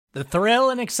The thrill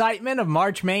and excitement of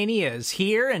March Mania is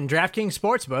here, and DraftKings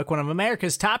Sportsbook, one of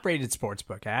America's top-rated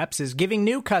sportsbook apps, is giving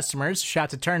new customers a shot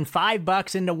to turn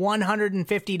 $5 into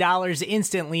 $150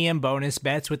 instantly in bonus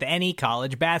bets with any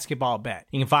college basketball bet.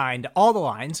 You can find all the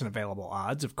lines and available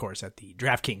odds, of course, at the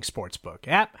DraftKings Sportsbook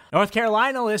app. North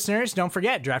Carolina listeners, don't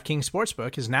forget, DraftKings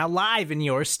Sportsbook is now live in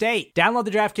your state. Download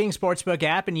the DraftKings Sportsbook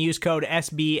app and use code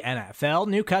SBNFL.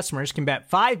 New customers can bet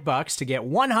 $5 to get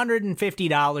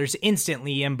 $150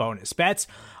 instantly in bonus bets,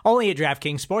 only at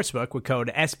DraftKings Sportsbook with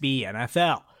code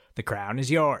SBNFL. The crown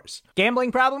is yours.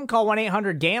 Gambling problem? Call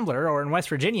 1-800-GAMBLER, or in West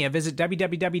Virginia, visit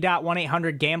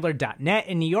www.1800gambler.net.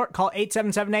 In New York, call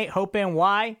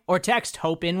 877-8-HOPE-NY or text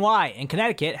HOPE-NY. In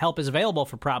Connecticut, help is available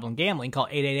for problem gambling. Call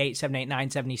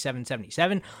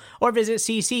 888-789-7777 or visit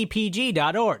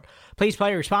ccpg.org. Please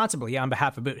play responsibly on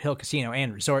behalf of Boot Hill Casino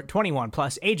and Resort. 21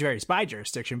 plus, age varies by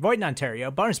jurisdiction. Void in Ontario.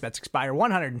 Bonus bets expire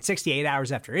 168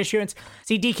 hours after issuance.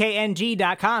 See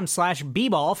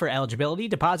dkng.com/bball for eligibility,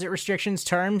 deposit restrictions,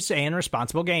 terms, and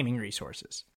responsible gaming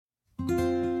resources.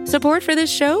 Support for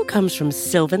this show comes from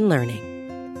Sylvan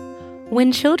Learning.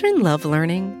 When children love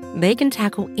learning, they can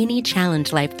tackle any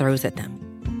challenge life throws at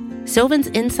them. Sylvan's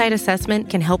Insight Assessment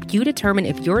can help you determine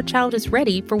if your child is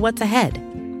ready for what's ahead.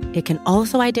 It can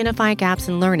also identify gaps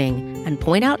in learning and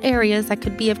point out areas that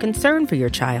could be of concern for your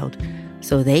child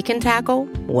so they can tackle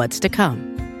what's to come.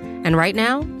 And right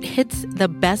now, it's the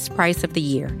best price of the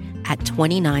year at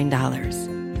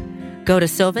 $29. Go to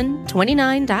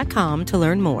sylvan29.com to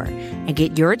learn more and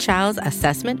get your child's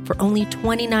assessment for only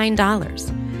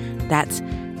 $29. That's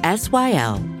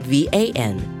SYLVAN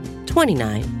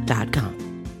 29.com.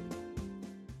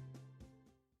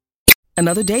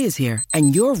 Another day is here,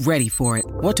 and you're ready for it.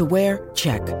 What to wear?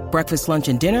 Check. Breakfast, lunch,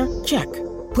 and dinner? Check.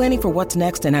 Planning for what's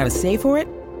next and how to save for it?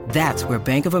 That's where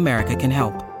Bank of America can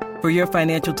help. For your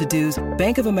financial to-dos,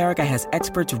 Bank of America has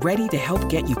experts ready to help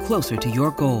get you closer to your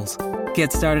goals.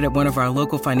 Get started at one of our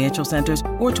local financial centers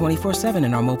or 24/7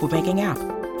 in our mobile banking app.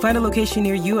 Find a location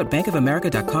near you at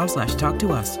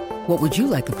bankofamerica.com/talktous. What would you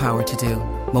like the power to do?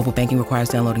 Mobile banking requires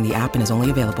downloading the app and is only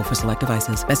available for select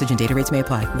devices. Message and data rates may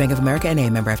apply. Bank of America N.A.,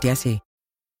 member FDIC.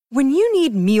 When you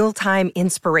need mealtime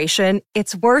inspiration,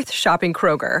 it's worth shopping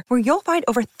Kroger, where you'll find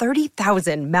over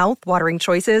 30,000 mouth-watering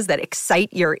choices that excite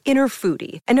your inner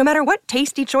foodie. And no matter what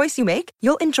tasty choice you make,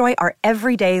 you'll enjoy our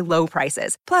everyday low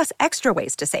prices, plus extra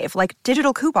ways to save, like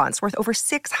digital coupons worth over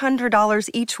 $600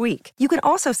 each week. You can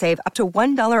also save up to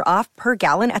 $1 off per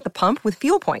gallon at the pump with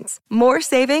fuel points. More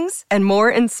savings and more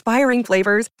inspiring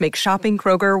flavors make shopping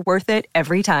Kroger worth it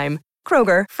every time.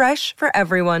 Kroger, fresh for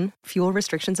everyone. Fuel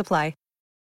restrictions apply.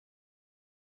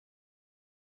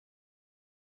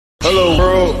 Hello,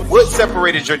 world. What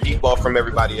separated your deep ball from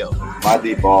everybody else? My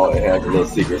deep ball, it has a little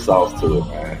secret sauce to it,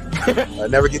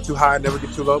 man. Never get too high, never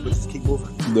get too low, but just keep moving.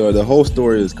 The whole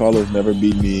story is Carlos never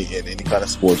beat me in any kind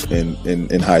of sports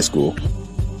in high school.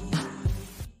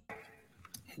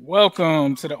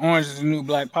 Welcome to the Orange is the New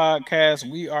Black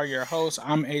podcast. We are your hosts.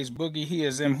 I'm Ace Boogie. He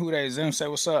is Zim Hude. Zim, say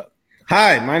what's up.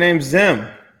 Hi, my name's Zim.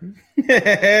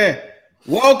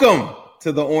 Welcome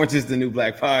to the Orange is the New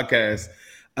Black podcast.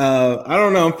 I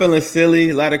don't know. I'm feeling silly.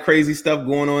 A lot of crazy stuff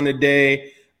going on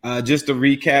today. Just to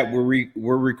recap,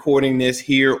 we're recording this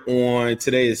here on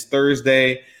today is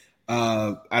Thursday.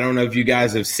 I don't know if you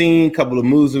guys have seen a couple of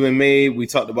moves have been made. We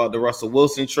talked about the Russell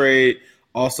Wilson trade.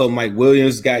 Also, Mike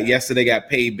Williams got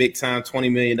paid big time,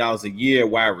 $20 million a year,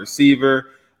 wide receiver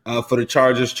for the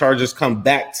Chargers. Chargers come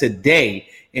back today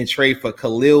and trade for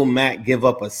Khalil Mack, give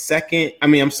up a sixth.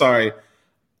 Hold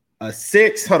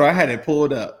on, I had it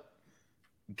pulled up.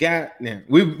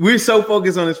 We're so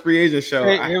focused on this free agent show.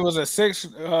 It was a 6th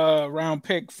round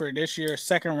pick for this year,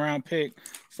 2nd round pick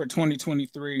for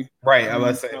 2023. Right, I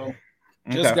was saying.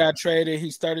 Just got traded.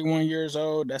 He's 31 years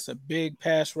old. That's a big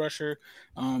pass rusher.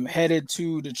 Headed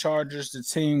to the Chargers, the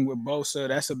team with Bosa.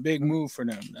 That's a big move for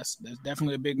them. That's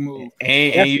definitely a big move.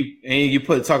 And you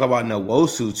talk about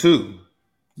Nwosu too.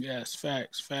 Yes,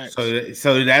 facts.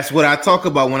 So that's what I talk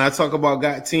about when I talk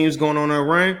about teams going on a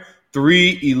run.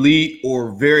 3 elite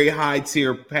or very high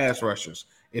tier pass rushers.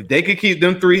 If they could keep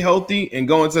them 3 healthy and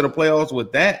go into the playoffs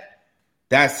with that's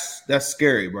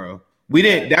scary, bro.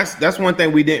 That's one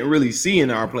thing we didn't really see in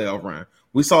our playoff run.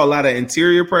 We saw a lot of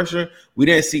interior pressure. We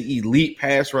didn't see elite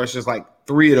pass rushers like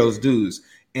 3 of those dudes.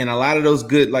 And a lot of those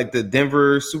good, like the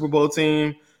Denver Super Bowl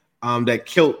team that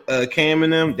killed Cam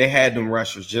and them, they had them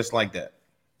rushers just like that.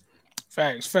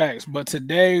 Facts. But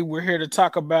today we're here to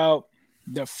talk about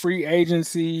the free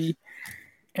agency,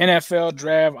 NFL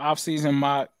draft, offseason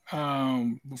mock.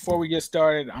 Before we get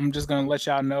started, I'm just gonna let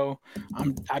y'all know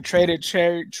I traded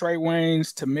Trey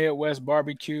Waynes to Midwest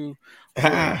Barbecue for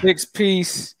a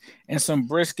 6-piece and some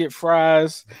brisket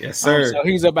fries. Yes, sir. So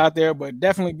he's up out there, but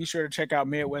definitely be sure to check out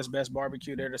Midwest Best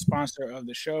Barbecue. They're the sponsor of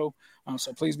the show.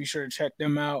 So please be sure to check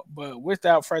them out. But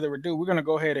without further ado, we're going to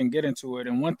go ahead and get into it.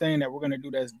 And one thing that we're going to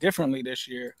do that's differently this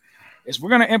year is we're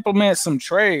going to implement some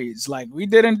trades. Like we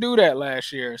didn't do that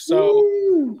last year.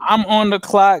 So I'm on the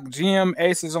clock. GM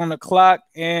Ace is on the clock.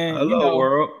 And hello,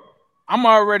 world. I'm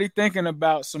already thinking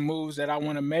about some moves that I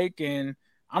want to make. And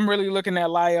I'm really looking at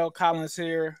La'el Collins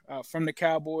here from the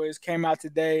Cowboys. Came out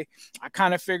today. I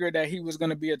kind of figured that he was going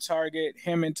to be a target.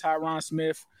 Him and Tyron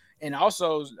Smith and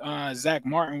also Zach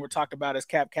Martin were talked about as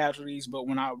cap casualties. But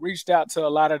when I reached out to a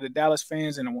lot of the Dallas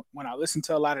fans and when I listened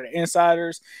to a lot of the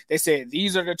insiders, they said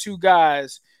these are the two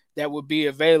guys that would be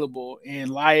available.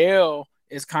 And La'el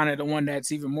is kind of the one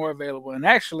that's even more available. And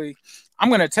actually, I'm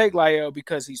going to take La'el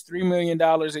because he's $3 million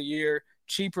a year,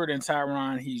 cheaper than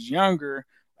Tyron. He's younger.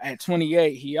 At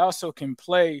 28, he also can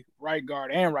play right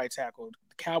guard and right tackle.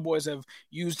 The Cowboys have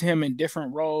used him in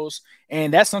different roles,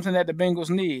 and that's something that the Bengals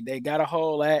need. They got a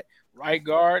hole at right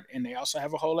guard, and they also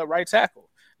have a hole at right tackle.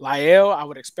 La'el, I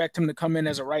would expect him to come in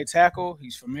as a right tackle.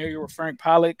 He's familiar with Frank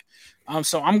Pollock.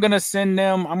 So I'm going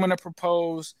to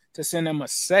propose to send them a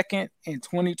second in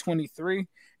 2023,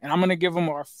 and I'm going to give them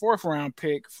our 4th-round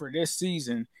pick for this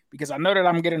season because I know that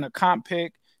I'm getting a comp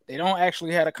pick. They don't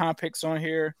actually have a comp picks on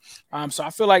here. So I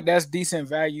feel like that's decent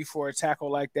value for a tackle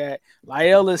like that.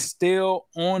 La'el is still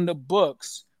on the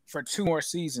books for 2 more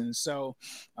seasons. So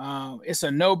it's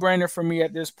a no-brainer for me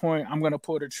at this point. I'm going to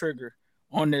pull the trigger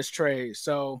on this trade.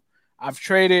 So I've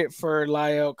traded for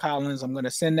La'el Collins. I'm going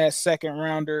to send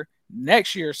that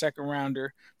next year's second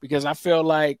rounder, because I feel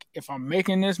like if I'm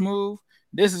making this move,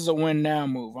 this is a win now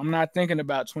move. I'm not thinking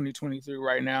about 2023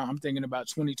 right now. I'm thinking about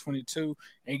 2022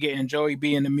 and getting Joey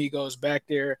B and the Migos back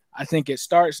there. I think it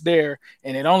starts there,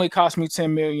 and it only cost me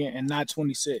 $10 million and not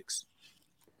 26.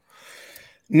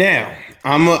 Now,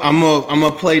 I'm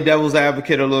a play devil's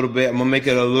advocate a little bit. I'm gonna make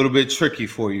it a little bit tricky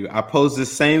for you. I posed the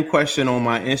same question on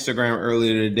my Instagram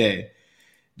earlier today.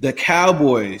 The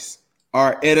Cowboys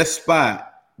are at a spot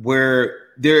where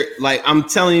they're like, I'm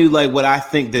telling you, like what I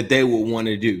think that they would want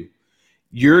to do.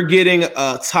 You're getting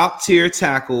a top tier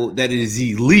tackle that is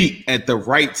elite at the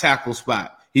right tackle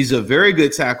spot. He's a very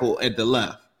good tackle at the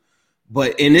left.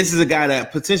 And this is a guy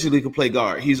that potentially could play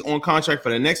guard. He's on contract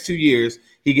for the next 2 years.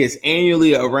 He gets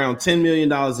annually around $10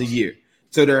 million a year.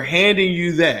 So they're handing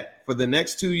you that for the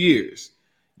next 2 years.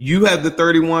 You have the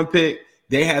 31 pick.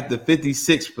 They have the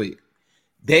 56 pick.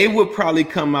 They would probably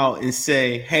come out and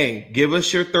say, hey, give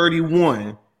us your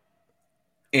 31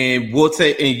 and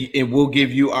we'll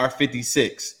give you our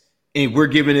 56. And we're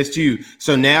giving this to you.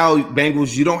 So now,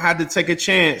 Bengals, you don't have to take a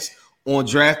chance on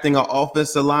drafting an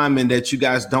offensive lineman that you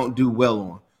guys don't do well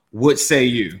on. What say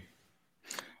you?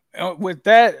 With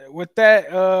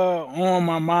that on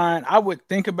my mind, I would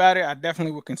think about it. I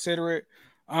definitely would consider it.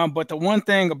 But the one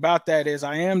thing about that is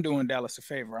I am doing Dallas a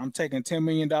favor. I'm taking $10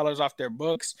 million off their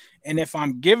books. And if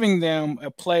I'm giving them a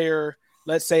player,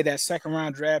 let's say that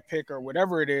 2nd-round draft pick or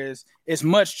whatever it is, it's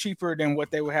much cheaper than what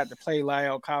they would have to play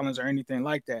La'el Collins or anything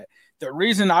like that. The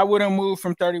reason I wouldn't move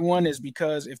from 31 is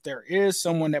because if there is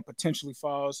someone that potentially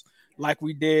falls like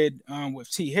we did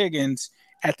with T. Higgins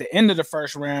at the end of the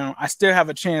 1st round, I still have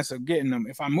a chance of getting them.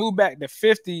 If I move back to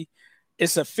 50,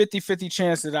 it's a 50-50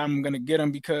 chance that I'm going to get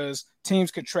them because teams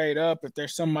could trade up if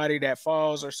there's somebody that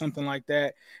falls or something like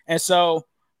that. And so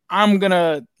I'm going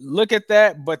to look at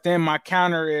that, but then my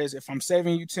counter is if I'm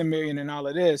saving you $10 million and all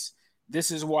of this,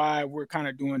 this is why we're kind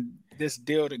of doing this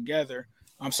deal together.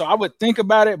 So I would think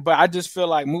about it, but I just feel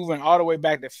like moving all the way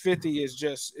back to 50 is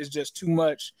just too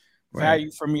much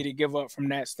value for me to give up from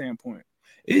that standpoint.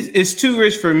 It's too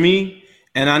rich for me,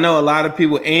 and I know a lot of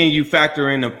people, and you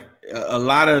factor in a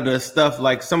lot of the stuff,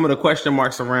 like some of the question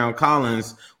marks around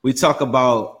Collins. We talk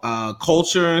about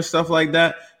culture and stuff like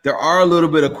that. There are a little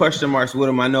bit of question marks with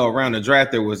him. I know around the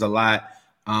draft there was a lot.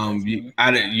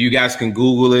 You guys can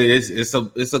Google it.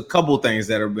 It's a couple things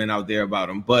that have been out there about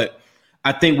him, but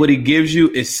I think what he gives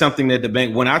you is something that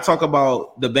when I talk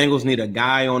about the Bengals need a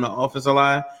guy on the offensive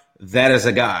line, that is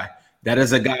a guy. That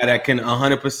is a guy that can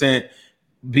 100%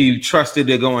 be trusted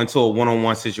to go into a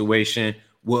one-on-one situation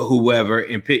with whoever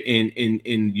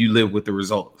and you live with the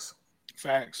results.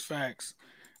 Facts.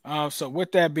 So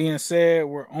with that being said,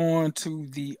 we're on to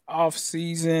the off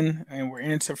season and we're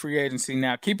into free agency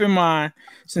now. Keep in mind,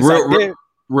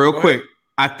 real quick,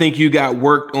 I think you got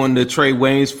worked on the Trey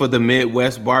Waynes for the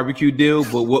Midwest barbecue deal,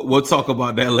 but we'll talk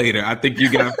about that later. I think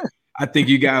you got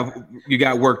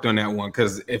worked on that one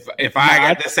because if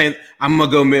I got the same, I'm gonna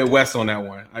go Midwest on that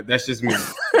one. That's just me.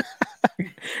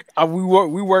 We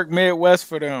work Midwest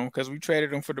for them because we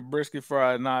traded them for the brisket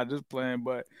fries. Nah, just playing.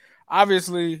 But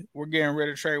obviously, we're getting rid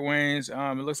of Trey Waynes.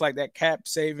 It looks like that cap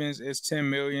savings is $10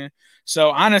 million.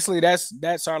 So honestly,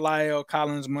 that's our La'el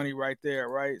Collins money right there,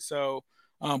 right? So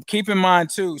keep in mind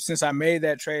too, since I made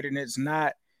that trade and it's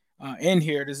not in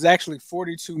here, there's actually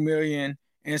 $42 million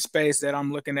in space that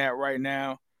I'm looking at right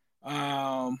now.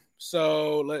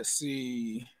 So let's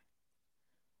see.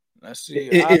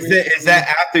 Is that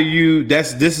after you?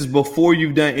 This is before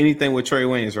you've done anything with Trey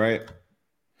Waynes, right?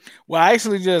 Well, I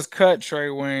actually just cut Trey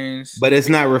Waynes, but it's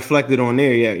not reflected on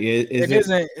there yet.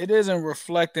 It isn't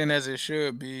reflecting as it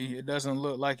should be. It doesn't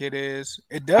look like it is.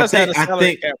 It does have a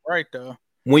salary cap, right? Though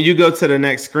when you go to the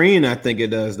next screen, I think it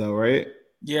does, though, right?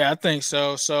 Yeah, I think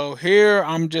so. So here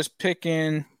I'm just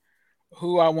picking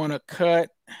who I want to cut.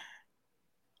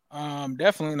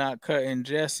 Definitely not cutting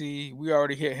Jesse. We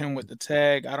already hit him with the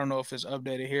tag. I don't know if it's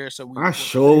updated here. So I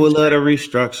sure would let a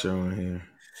restructure on here.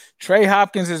 Trey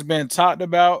Hopkins has been talked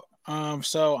about.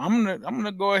 So I'm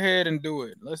gonna go ahead and do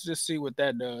it. Let's just see what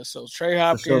that does. So Trey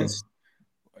Hopkins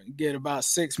get about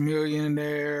 $6 million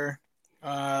there.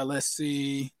 Let's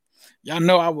see. Y'all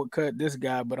know I would cut this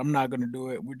guy, but I'm not gonna do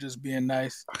it. We're just being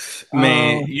nice,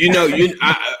 man.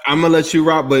 I'm gonna let you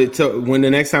rock, but when the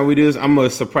next time we do this, I'm gonna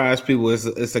surprise people.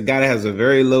 It's a guy that has a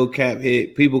very low cap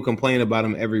hit. People complain about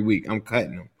him every week. I'm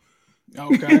cutting him.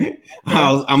 Okay.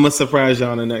 I'm gonna surprise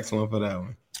y'all on the next one for that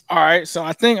one. All right, so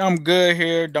I think I'm good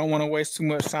here. Don't want to waste too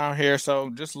much time here. So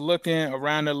just looking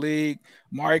around the league,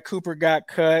 Mari Cooper got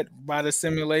cut by the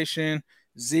simulation.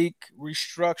 Zeke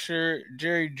restructured.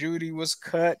 Jerry Jeudy was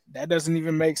cut. That doesn't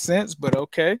even make sense, but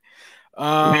okay.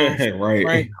 Right.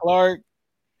 Frank Clark,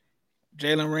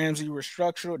 Jalen Ramsey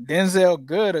restructured. Denzel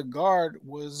Good, a guard,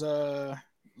 was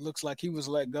looks like he was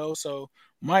let go. So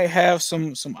might have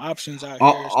some options out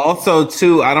here. Also,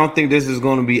 too, I don't think this is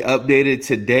going to be updated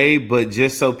today, but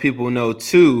just so people know,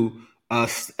 too,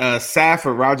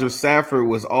 Roger Safford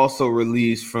was also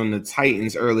released from the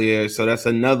Titans earlier. So that's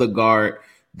another guard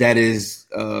that is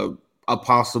a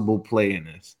possible play in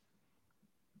this.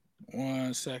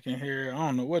 1 second here. I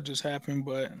don't know what just happened,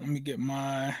 but let me get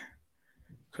my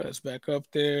cuts back up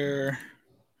there.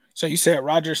 So you said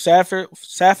Roger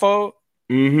Saffo?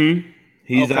 Mm-hmm.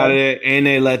 He's out of there, and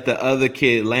they let the other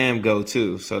kid Lamb go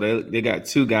too. So they got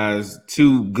two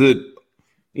good,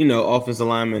 offensive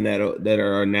linemen that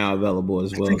are now available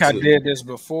as well. I did this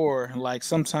before. Like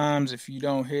sometimes if you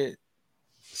don't hit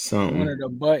one of the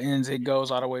buttons, it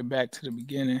goes all the way back to the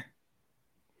beginning.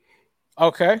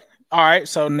 Okay. All right.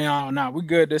 So now we're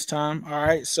good this time. All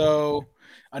right. So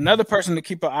another person to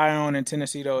keep an eye on in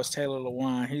Tennessee, though, is Taylor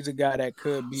Lewan. He's a guy that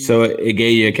could be. So it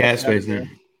gave you a cap space there.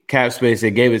 Cap space,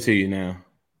 it gave it to you now.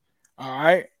 All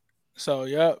right. So,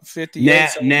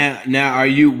 58. Now,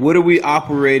 what are we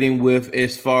operating with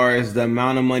as far as the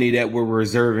amount of money that we're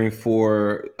reserving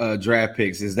for draft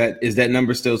picks? Is that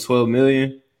number still $12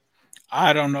 million?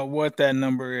 I don't know what that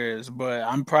number is, but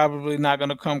I'm probably not going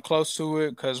to come close to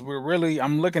it because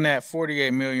I'm looking at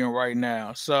 $48 million right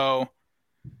now. So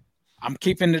I'm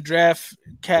keeping the draft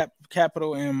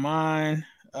capital in mind.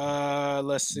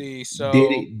 Let's see. So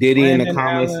Diddy in the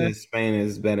comments says Spain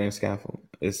is better than Saffold.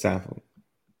 It's Saffold.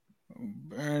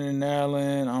 Brandon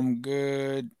Allen, I'm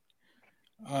good.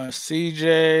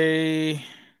 CJ,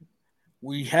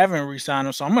 we haven't re-signed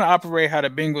him, so I'm going to operate how the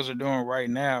Bengals are doing right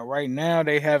now. Right now,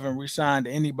 they haven't re-signed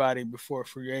anybody before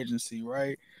free agency,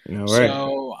 right? All right.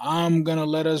 So I'm going to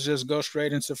let us just go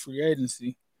straight into free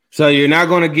agency. So you're not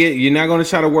going to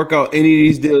try to work out any of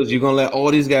these deals. You're going to let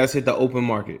all these guys hit the open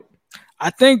market. I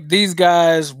think these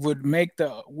guys would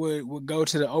would go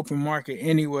to the open market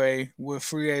anyway with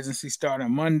free agency starting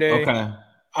Monday. Okay.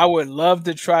 I would love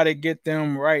to try to get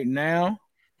them right now.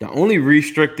 The only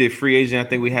restricted free agent I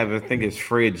think we have, is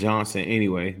Fred Johnson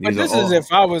anyway. But this is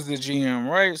if I was the GM,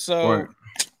 right? So right.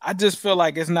 I just feel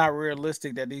like it's not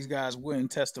realistic that these guys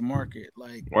wouldn't test the market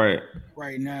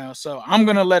right now. So I'm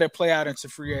gonna let it play out into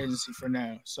free agency for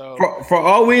now. So for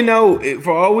all we know,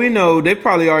 they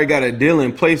probably already got a deal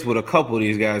in place with a couple of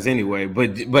these guys anyway.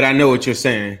 But I know what you're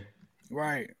saying.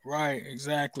 Right,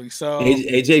 exactly. So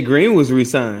AJ Green was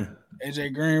re-signed.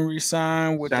 AJ Green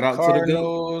re-signed with the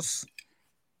Cardinals.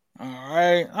 All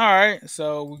right.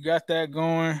 So we got that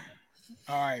going.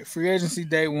 All right, free agency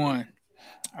day one.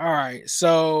 All right,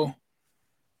 so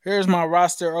here's my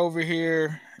roster over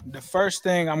here. The first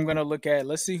thing I'm going to look at,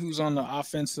 let's see who's on the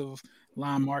offensive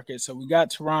line market. So we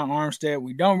got Teron Armstead.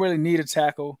 We don't really need a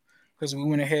tackle because we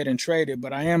went ahead and traded,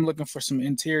 but I am looking for some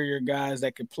interior guys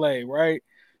that could play, right?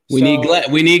 We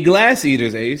need glass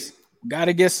eaters, Ace. Got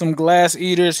to get some glass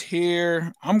eaters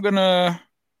here. I'm going to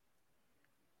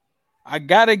I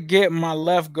gotta get my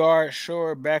left guard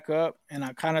Shore back up, and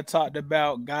I kind of talked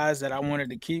about guys that I wanted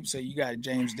to keep. So you got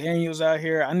James Daniels out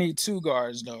here. I need 2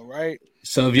 guards though, right?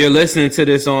 So if you're listening to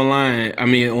this online, I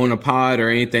mean on a pod or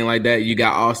anything like that, you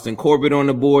got Austin Corbett on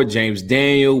the board, James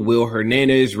Daniel, Will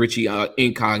Hernandez, Richie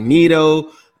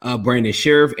Incognito, Brandon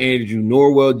Sheriff, Andrew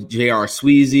Norwell, J.R.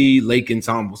 Sweezy, Laken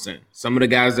Tomlinson. Some of the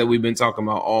guys that we've been talking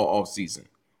about all offseason.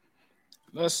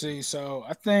 Let's see. So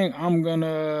I think I'm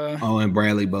gonna. Oh, and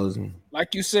Bradley Bozeman.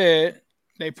 Like you said,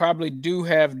 they probably do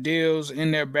have deals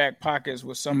in their back pockets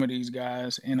with some of these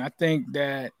guys, and I think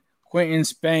that Quentin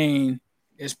Spain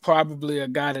is probably a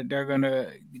guy that they're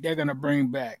gonna bring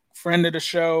back. Friend of the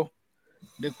show.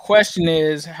 The question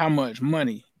is how much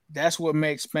money. That's what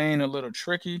makes Spain a little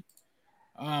tricky.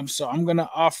 So I'm gonna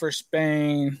offer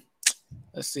Spain.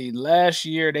 Let's see. Last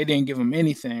year they didn't give him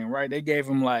anything, right? They gave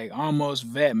him like almost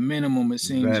vet minimum. It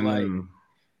seems like.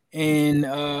 In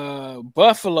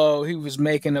Buffalo, he was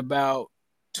making about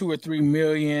 $2 or $3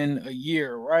 million a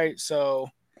year, right? So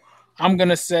I'm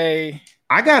gonna say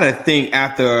I gotta think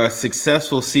after a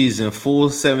successful season, full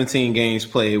 17 games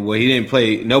played, where he didn't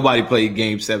play, nobody played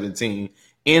game 17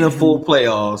 in a full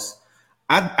playoffs.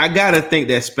 I gotta think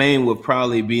that Spain would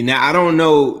probably be now. I don't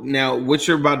know now what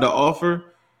you're about to offer.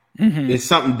 It's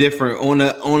something different on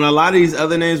a lot of these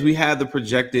other names. We have the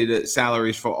projected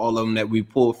salaries for all of them that we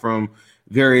pull from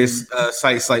various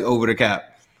sites like Over the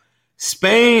Cap.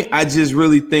 Spain, I just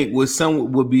really think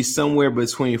would be somewhere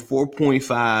between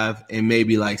 4.5 and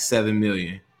maybe like 7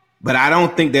 million. But I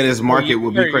don't think that his market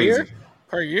would be crazy.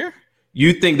 Per year?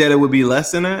 You think that it would be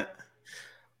less than that?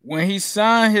 When he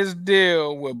signed his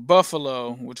deal with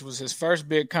Buffalo, which was his first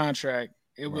big contract,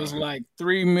 it was like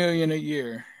 $3 million a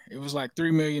year. It was like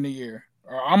 $3 million a year,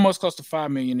 or almost close to $5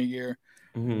 million a year.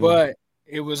 But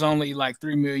it was only like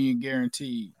 $3 million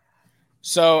guaranteed.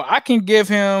 So I'm gonna give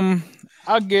him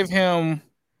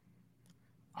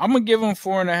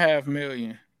 $4.5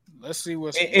 million. Let's see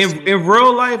what's in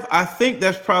real life. I think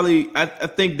that's probably. I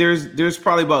think there's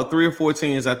probably about 3 or 4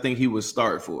 teams I think he would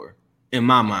start for in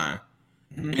my mind.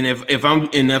 And if I'm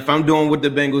doing what the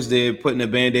Bengals did, putting a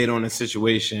Band-Aid on a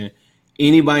situation,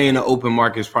 anybody in the open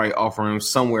market is probably offering him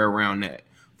somewhere around that.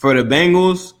 For the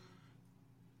Bengals,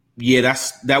 yeah,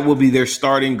 that will be their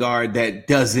starting guard that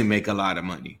doesn't make a lot of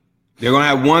money. They're going to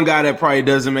have one guy that probably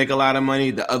doesn't make a lot of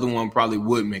money. The other one probably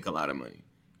would make a lot of money.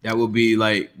 That would be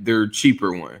like their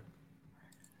cheaper one.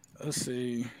 Let's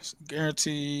see.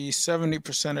 Guarantee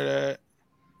 70% of that.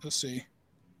 Let's see.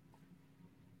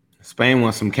 Spain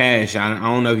wants some cash. I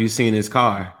don't know if you've seen his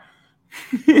car.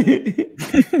 I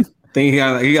think he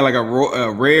got like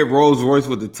a red Rolls Royce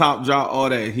with the top drop, all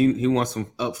that. He wants some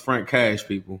upfront cash,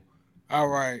 people. All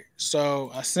right, so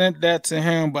I sent that to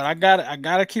him, but I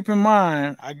gotta keep in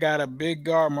mind I got a big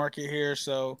guard market here.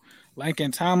 So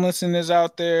Laken Tomlinson is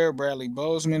out there, Bradley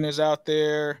Bozeman is out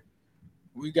there.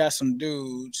 We got some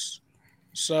dudes.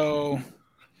 So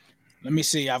let me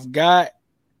see. I've got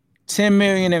 $10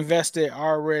 million invested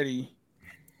already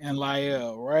in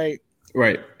Lyle, right?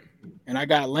 Right. And I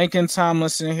got Laken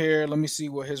Tomlinson here. Let me see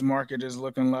what his market is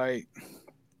looking like.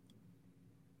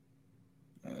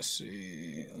 Let's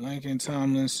see. Laken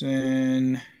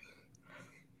Tomlinson.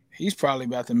 He's probably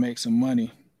about to make some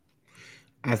money.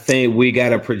 I think we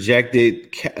got a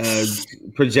projected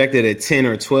at 10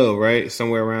 or 12, right?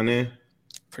 Somewhere around there.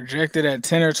 Projected at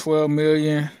 10 or 12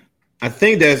 million. I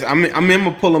think that's. I'm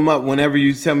gonna pull them up whenever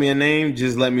you tell me a name.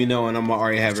 Just let me know, and I'm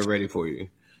already have it ready for you.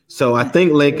 So I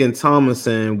think Laken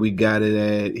Tomlinson, we got it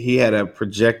at. He had a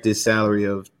projected salary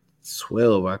of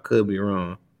 12. I could be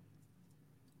wrong.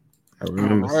 I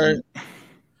remember. All right.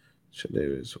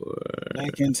 Davis.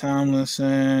 Laken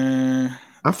Tomlinson.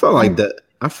 I felt like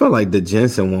the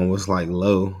Jensen one was like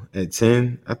low at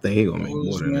 10. I think he gonna make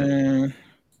more than that.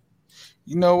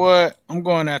 You know what? I'm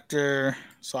going after.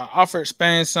 So I offered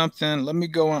Spain something. Let me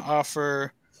go and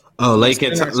offer. Oh,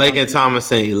 Laken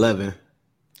Tomlinson 11.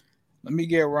 Let me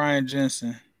get Ryan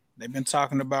Jensen. They've been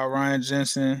talking about Ryan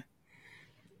Jensen.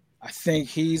 I think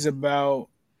he's about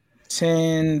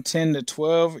 10 to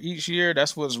 12 each year.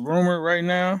 That's what's rumored right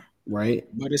now. Right.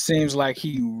 But it seems like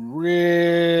he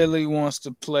really wants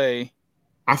to play.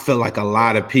 I feel like a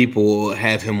lot of people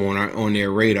have him on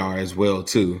their radar as well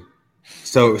too.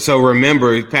 So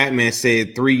remember, Pac-Man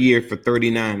said 3 year for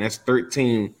 39. That's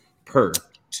 13 per.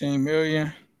 10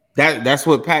 million. That's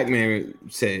what Pac-Man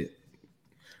said.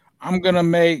 I'm gonna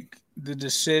make the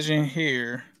decision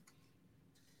here.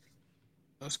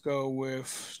 Let's go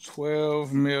with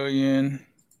 12 million.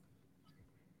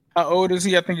 How old is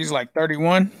he? I think he's like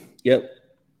 31. Yep.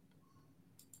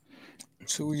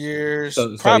 2 years.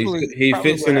 So Probably he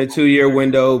fits in a 2-year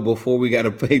window before we got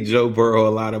to pay Joe Burrow a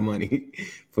lot of money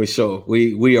for sure.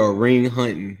 We are ring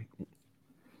hunting.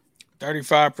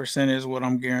 35% is what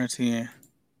I'm guaranteeing.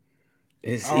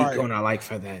 Is he going to like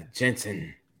for that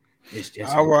Jensen?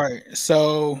 All right.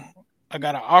 So I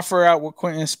got an offer out with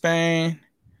Quentin Spain.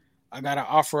 I got an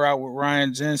offer out with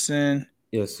Ryan Jensen.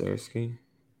 Yes, sir. Ski.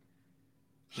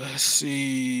 Let's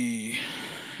see.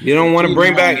 You don't want to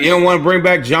bring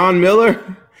back John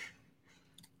Miller?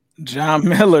 John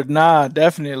Miller, nah,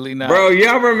 definitely not. Bro,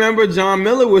 y'all remember John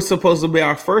Miller was supposed to be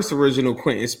our first original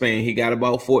Quentin Spain. He got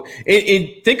about 4. And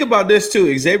think about this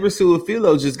too. Xavier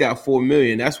Su'a-Filo just got $4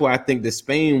 million. That's why I think the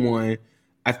Spain one,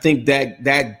 I think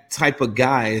that type of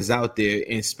guy is out there,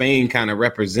 and Spain kind of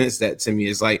represents that to me.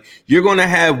 It's like you're going to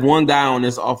have one guy on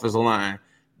this offensive line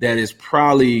that is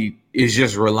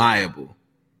just reliable.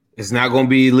 It's not going to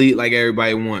be elite like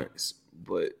everybody wants,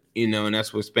 but and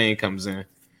that's where Spain comes in.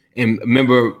 And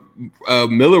remember,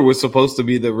 Miller was supposed to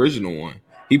be the original one.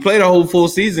 He played a whole full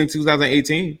season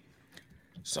 2018.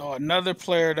 So another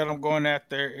player that I'm going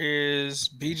after is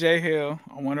BJ Hill.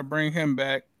 I want to bring him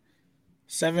back.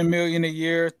 $7 million a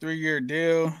year, 3-year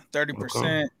deal, 30%.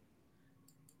 Okay.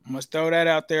 I must throw that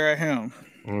out there at him.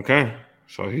 Okay.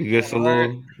 So he gets a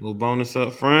little bonus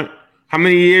up front. How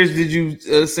many years did you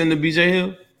send to BJ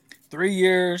Hill? 3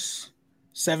 years.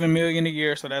 $7 million a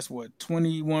year, so that's what,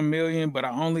 $21 million, but I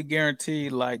only guarantee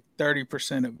like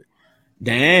 30% of it.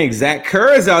 Dang, Zach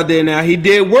Kerr is out there now. He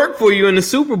did work for you in the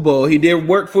Super Bowl. He did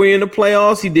work for you in the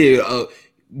playoffs. He did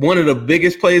one of the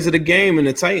biggest plays of the game in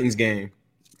the Titans game.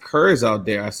 Kerr is out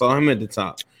there. I saw him at the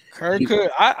top. Kerr could.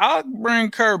 I'll bring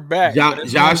Kerr back.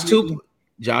 Josh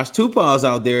Tupau's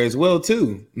out there as well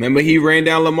too. Remember, he ran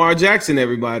down Lamar Jackson.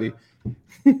 Everybody.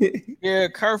 Yeah,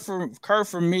 Kerr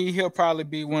for me, he'll probably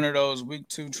be one of those week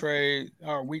 2 trade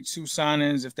or week 2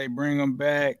 signings if they bring him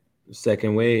back.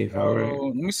 Second wave. All right.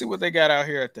 Let me see what they got out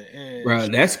here at the edge. Bro,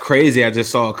 that's crazy. I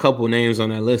just saw a couple names on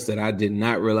that list that I did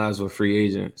not realize were free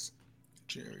agents.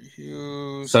 Jerry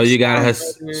Hughes. So you got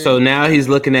so now he's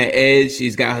looking at edge.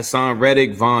 He's got Hassan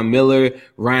Reddick, Von Miller,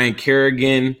 Ryan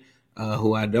Kerrigan,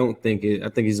 who I think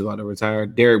he's about to retire.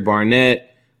 Derek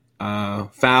Barnett,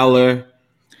 Fowler.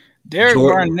 Derek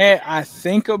Barnett, I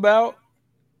think about.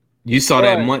 You saw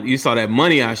that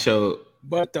money I showed.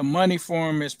 But the money for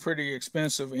him is pretty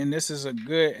expensive, and this is a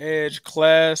good edge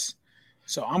class.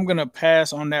 So I'm going to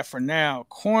pass on that for now.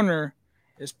 Corner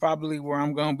is probably where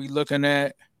I'm going to be looking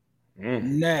at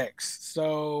next.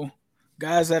 So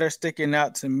guys that are sticking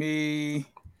out to me.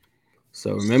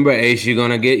 So remember, Ace, you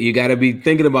got to be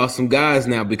thinking about some guys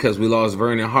now because we lost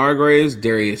Vernon Hargraves,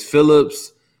 Darius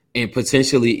Phillips, and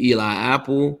potentially Eli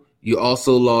Apple. You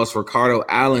also lost Ricardo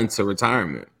Allen to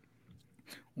retirement.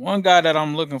 One guy that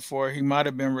I'm looking for, he might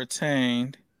have been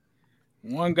retained.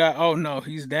 One guy, oh no,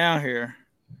 he's down here.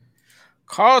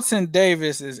 Carlton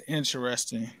Davis is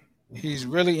interesting. He's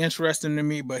really interesting to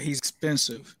me, but he's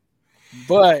expensive.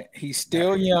 But he's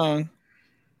still young.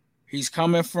 He's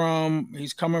coming from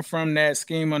that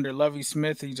scheme under Lovie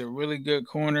Smith. He's a really good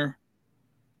corner.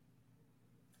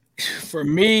 For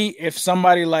me, if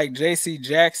somebody like J.C.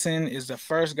 Jackson is the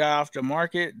first guy off the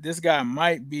market, this guy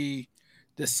might be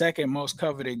the second most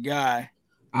coveted guy.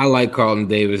 I like Carlton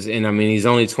Davis, and I mean he's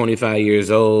only 25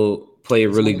 years old. Played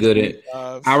really good at.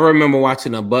 I remember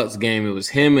watching a Bucks game. It was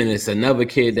him and it's another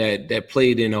kid that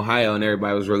played in Ohio, and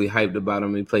everybody was really hyped about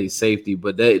him. He played safety,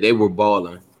 but they were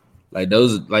balling.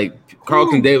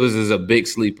 Carlton Davis is a big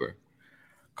sleeper.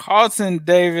 Carlton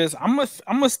Davis, I'm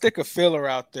gonna stick a filler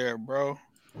out there, bro.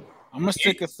 I'm gonna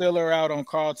stick a filler out on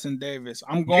Carlton Davis.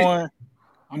 I'm going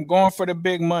for the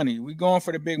big money. We going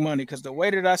for the big money because the way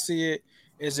that I see it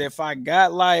is if I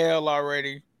got Lyle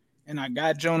already and I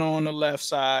got Jonah on the left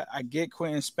side, I get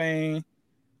Quentin Spain,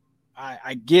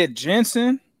 I get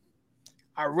Jensen.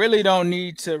 I really don't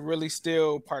need to really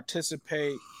still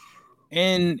participate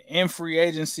in free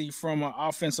agency from an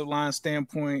offensive line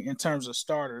standpoint in terms of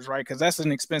starters, right? Because that's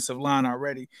an expensive line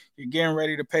already. You're getting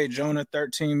ready to pay Jonah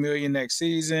 $13 million next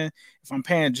season. If I'm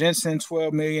paying Jensen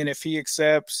 $12 million, if he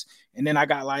accepts, and then I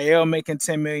got Lyle making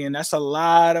 $10 million, that's a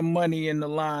lot of money in the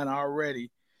line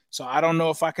already. So I don't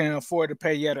know if I can afford to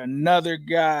pay yet another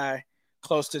guy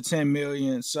close to $10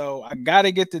 million. So I got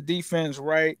to get the defense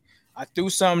right. I threw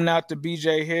something out to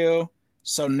BJ Hill.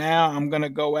 So now I'm going to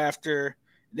go after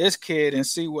this kid and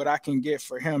see what I can get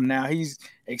for him. Now he's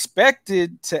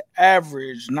expected to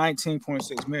average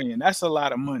 $19.6 million. That's a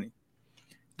lot of money.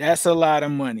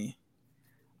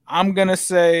 I'm going to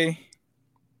say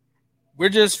we're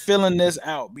just filling this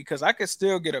out because I could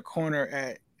still get a corner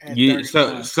at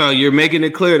so you're making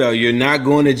it clear though, you're not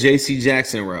going to JC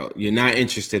Jackson route. You're not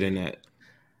interested in that.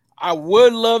 I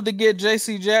would love to get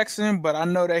J.C. Jackson, but I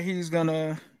know that he's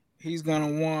gonna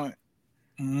want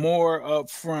more up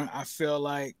front. I feel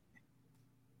like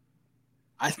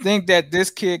I think that this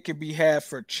kid could be had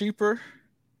for cheaper,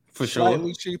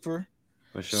 slightly cheaper.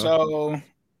 For sure. So,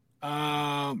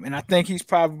 and I think he's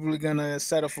probably gonna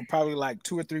settle for probably like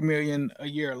 $2 or $3 million a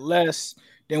year less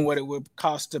than what it would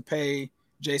cost to pay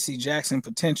J.C. Jackson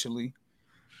potentially.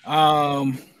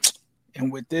 And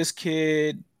with this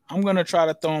kid, I'm gonna try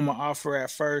to throw him an offer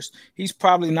at first. He's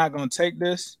probably not gonna take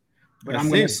this, but I'm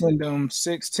gonna send him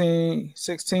 16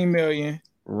 million.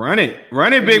 Run it,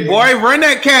 big boy. Run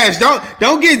that cash.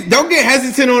 Don't get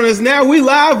hesitant on us now. We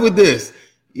live with this.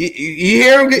 You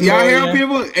hear him? Y'all hear him,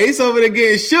 people? Ace over there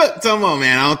getting shook. Talking about,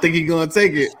 man, I don't think he's gonna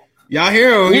take it. Y'all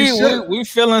hear him? We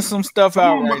feeling some stuff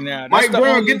out right now. Mike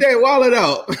Brown, get that wallet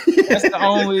out. That's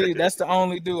the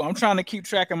only dude. I'm trying to keep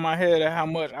track in my head of how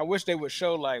much. I wish they would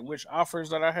show like which offers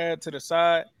that I had to the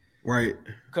side. Right.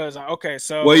 Because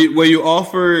so where you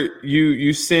offered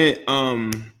you sent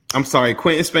I'm sorry,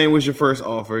 Quentin Spain was your first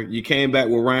offer. You came back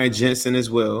with Ryan Jensen as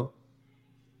well.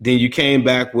 Then you came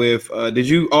back with did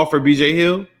you offer BJ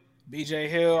Hill? BJ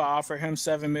Hill, I offered him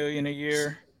 $7 million a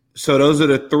year. So those are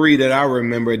the three that I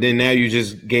remember. Then now you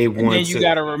just gave one. And then you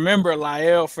got to remember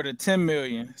Lyle for the $10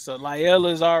 million. So Lyle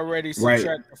is already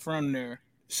subtracted from there.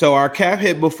 So our cap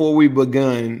hit before we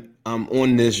begun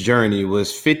on this journey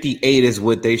was 58 is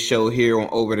what they show here on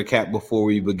Over the Cap before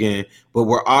we begin. But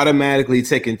we're automatically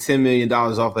taking $10 million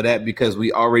off of that because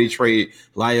we already traded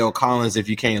Lyle Collins if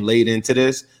you came late into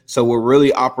this. So we're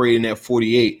really operating at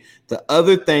 48. The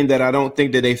other thing that I don't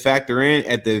think that they factor in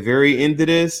at the very end of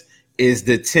this is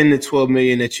the 10 to 12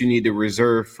 million that you need to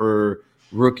reserve for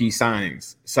rookie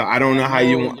signings. So I don't know how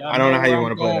you want. I don't know how you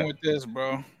want to play that. With this,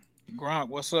 bro. Gronk,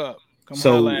 what's up?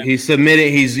 So he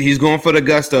submitted. He's going for the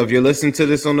gusto. If you're listening to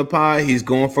this on the pod, he's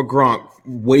going for Gronk.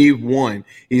 Wave 1.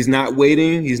 He's not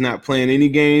waiting. He's not playing any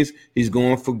games. He's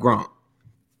going for Gronk.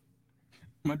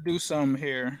 I'm gonna do something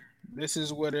here. This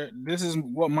is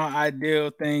what my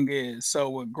ideal thing is. So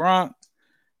with Gronk,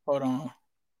 hold on.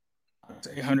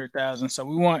 800,000. So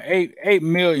we want 8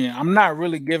 million. I'm not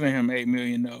really giving him 8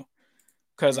 million though,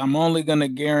 because I'm only gonna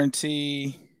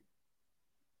guarantee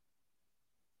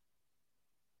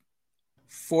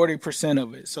 40%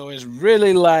 of it. So it's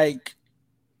really like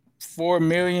 4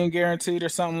 million guaranteed or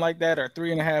something like that, or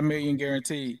 3.5 million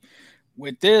guaranteed.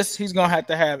 With this, he's gonna have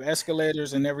to have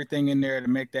escalators and everything in there to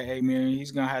make that 8 million.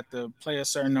 He's gonna have to play a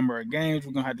certain number of games.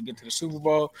 We're gonna have to get to the Super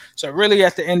Bowl. So really,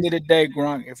 at the end of the day,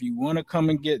 Gronk, if you want to come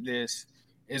and get this,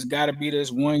 it's got to be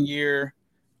this 1 year,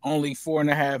 only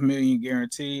 4.5 million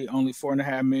guaranteed, only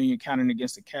 4.5 million counting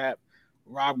against the cap.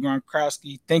 Rob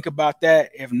Gronkowski, think about that.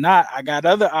 If not, I got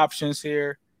other options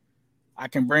here. I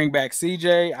can bring back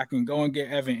CJ. I can go and get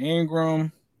Evan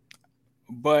Ingram.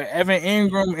 But Evan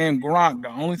Ingram and Gronk, the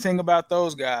only thing about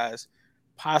those guys,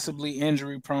 possibly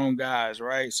injury-prone guys,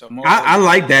 right? So I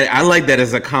like that. I like that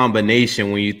as a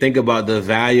combination. When you think about the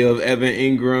value of Evan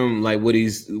Ingram, like what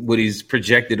he's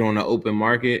projected on the open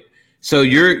market. So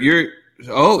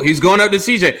he's going up to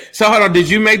CJ. So hold on, did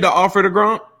you make the offer to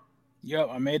Gronk? Yep,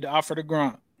 I made the offer to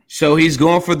Gronk. So he's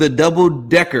going for the double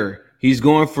decker. He's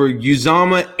going for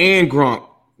Uzomah and Gronk.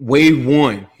 Wave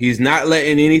 1. He's not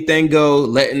letting anything go,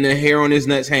 letting the hair on his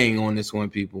nuts hang on this one,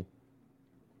 people.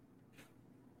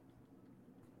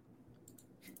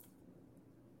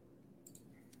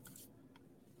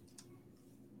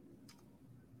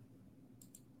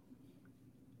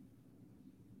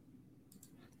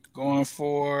 I'm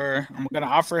going to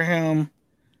offer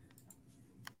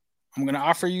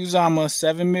Uzomah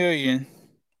 $7 million.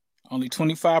 Only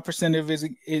 25% of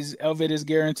it is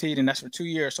guaranteed, and that's for 2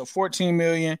 years. So 14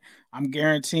 million, I'm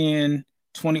guaranteeing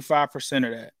 25%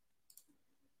 of that.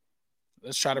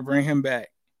 Let's try to bring him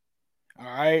back. All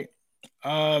right.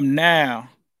 Now.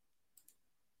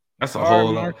 That's a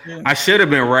whole lot. I should have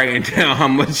been writing down how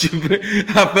much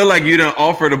I feel like you done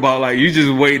offered about, like, you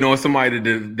just waiting on somebody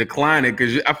to decline it,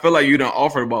 because I feel like you done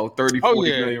offered about 40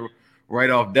 million right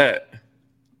off that.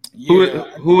 Yeah.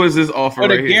 Who is this offer?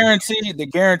 The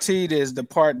guaranteed is the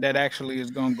part that actually is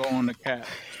going to go on the cap.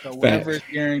 So whatever is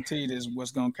guaranteed is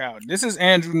what's going to count. This is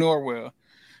Andrew Norwell.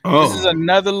 This is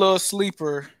another little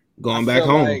sleeper going back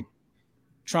home. Like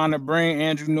trying to bring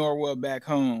Andrew Norwell back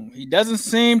home. He doesn't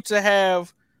seem to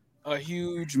have a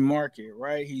huge market,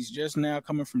 right? He's just now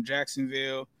coming from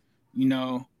Jacksonville. You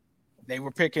know, they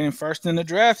were picking him first in the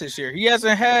draft this year. He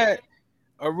hasn't had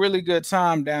a really good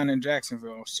time down in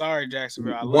Jacksonville. Sorry,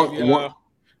 Jacksonville. I love y'all.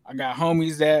 I got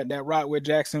homies that rock with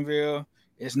Jacksonville.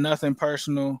 It's nothing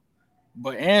personal.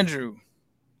 But Andrew,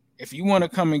 if you want to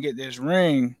come and get this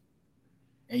ring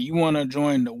and you want to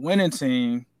join the winning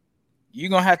team, you're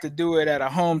gonna have to do it at a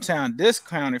hometown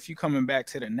discount if you're coming back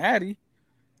to the Natty.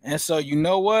 And so you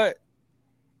know what?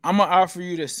 I'm gonna offer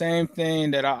you the same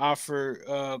thing that I offered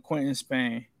Quentin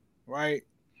Spain, right?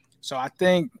 So I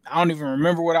think I don't even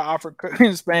remember what I offered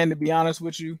Quentin Spain, to be honest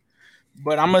with you,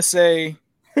 but I'm gonna say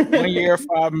 1 year,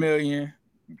 $5 million.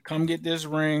 Come get this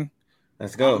ring.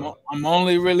 Let's go. I'm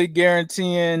only really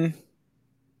guaranteeing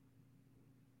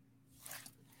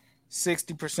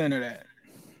 60% of that.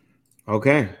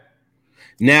 Okay.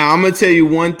 Now I'm gonna tell you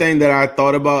one thing that I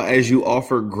thought about as you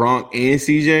offered Gronk and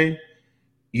CJ.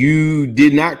 You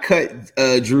did not cut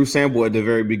Drew Sample at the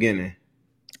very beginning.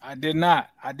 I did not.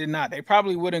 They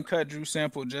probably wouldn't cut Drew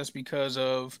Sample just because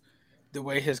of the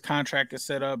way his contract is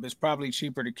set up. It's probably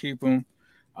cheaper to keep him.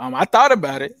 I thought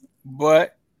about it,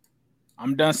 but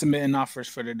I'm done submitting offers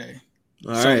for today.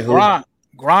 All right,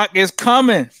 Gronk is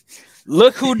coming.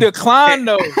 Look who declined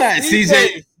though.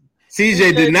 CJ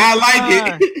did not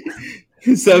like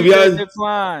it. So y'all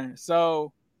declined.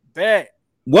 So bet.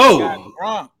 Whoa.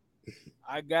 Gronk.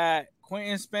 I got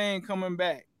Quentin Spain coming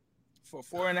back for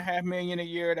 $4.5 million a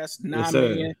year. That's $9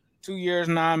 million. 2 years,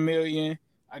 $9 million.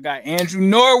 I got Andrew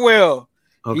Norwell.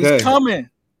 Okay. He's coming.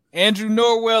 Andrew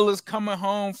Norwell is coming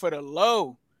home for the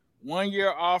low. 1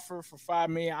 year offer for $5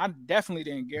 million. I definitely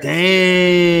didn't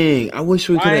guarantee. Dang. I wish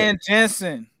we could. Ryan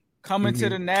Jensen coming to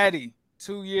the Natty.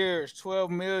 2 years, $12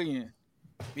 million.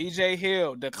 BJ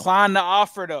Hill declined the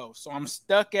offer though. So I'm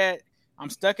stuck at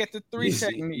the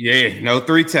 3-tech. Yeah, no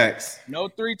 3-techs. No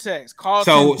 3-techs.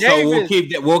 So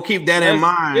we'll keep that in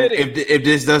mind if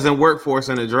this doesn't work for us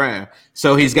in the draft.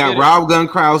 So he's got Rob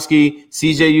Gronkowski,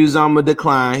 CJ Uzomah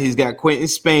decline. He's got Quentin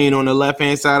Spain on the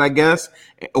left-hand side, I guess,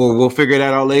 or we'll figure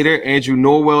that out later. Andrew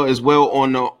Norwell as well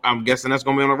I'm guessing that's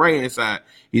going to be on the right-hand side.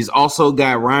 He's also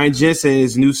got Ryan Jensen,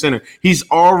 his new center. He's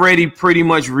already pretty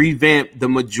much revamped the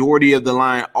majority of the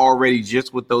line already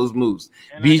just with those moves.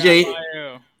 BJ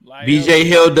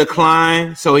Hill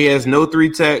declined, so he has no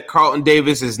 3-tech. Carlton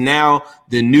Davis is now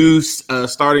the new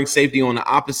starting safety on the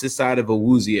opposite side of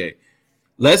Awuzie.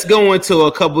 Let's go into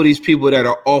a couple of these people that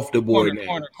are off the board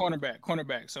now.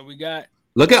 Cornerback. So we got.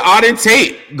 Look at Auden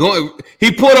Tate going.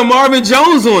 He put a Marvin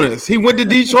Jones on us. He went to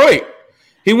Detroit.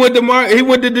 Josh.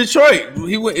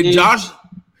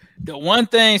 The one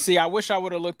thing, I wish I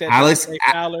would have looked at Alex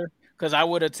Fowler because I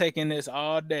would have taken this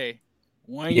all day.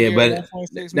 1 year, but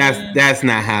that's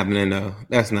not happening though.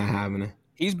 That's not happening.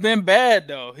 He's been bad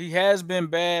though. He has been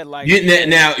bad. Like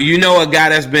now, you know a guy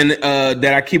that's been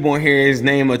that I keep on hearing his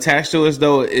name attached to us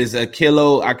though is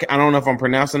Akilo. I don't know if I'm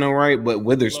pronouncing him right, but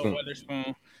Witherspoon.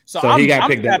 So he got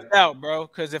picked out, bro.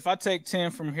 Because if I take 10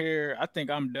 from here, I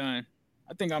think I'm done.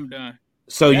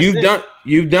 So you've done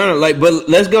it. Like, but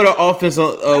let's go to offense. I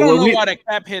don't know why the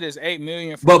cap hit is $8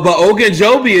 million. But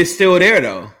Ogunjobi is still there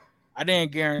though. I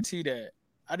didn't guarantee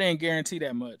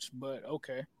that much, but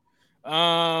okay.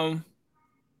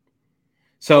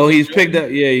 So he's picked up.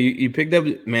 Yeah, you picked up.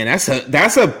 Man,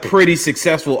 that's a pretty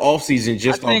successful offseason.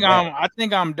 I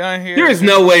think I'm done here. There is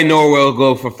no way Norwell will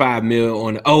go for $5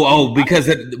 million on.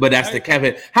 But that's the cap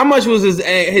hit. How much was his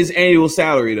annual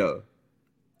salary though?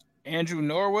 Andrew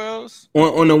Norwell's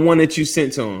on the one that you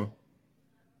sent to him.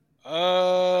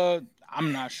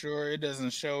 I'm not sure. It doesn't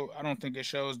show. I don't think it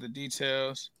shows the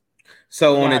details.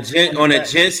 So on a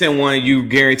Jensen one, you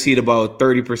guaranteed about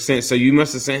 30%. So you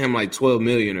must have sent him like $12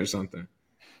 million or something.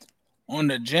 On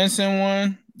the Jensen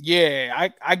one, yeah,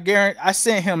 I guarantee I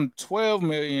sent him $12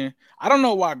 million. I don't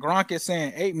know why Gronk is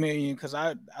saying $8 million because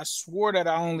I swore that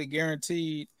I only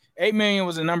guaranteed $8 million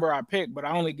was the number I picked, but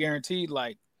I only guaranteed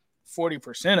like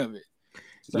 40% of it.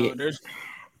 So I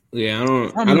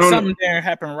don't something there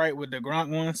happened right with the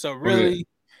Gronk one. So really,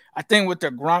 I think with the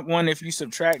Gronk one, if you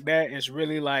subtract that, it's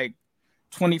really like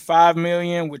 $25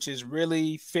 million, which is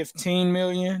really $15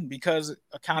 million because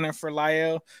accounting for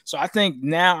Lyle. So I think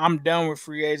now I'm done with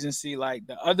free agency. Like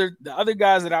the other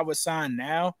guys that I would sign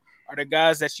now are the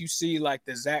guys that you see like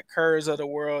the Zach Kerrs of the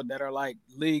world that are like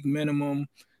league minimum.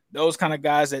 Those kind of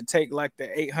guys that take like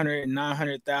the 800 and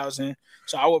 900,000.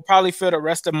 So I would probably fill the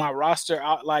rest of my roster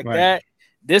out like that.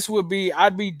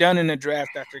 I'd be done in the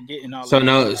draft after getting all. So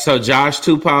Josh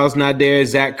Tupou's not there.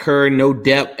 Zach Kerr, no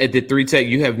depth at the 3-tech.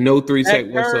 You have no 3-tech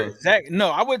whatsoever. No,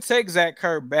 I would take Zach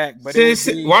Kerr back, but why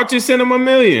don't you send him $1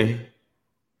 million?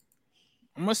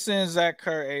 I'm gonna send Zach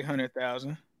Kerr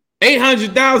 800,000.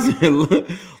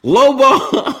 800,000. Low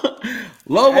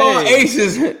ball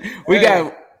aces. We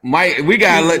got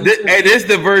this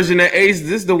the version of Ace.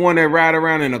 This is the one that ride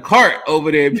around in a cart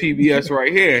over there at PBS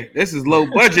right here. This is low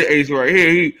budget Ace right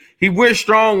here. He went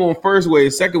strong on first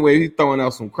wave. Second wave, he's throwing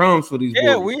out some crumbs for these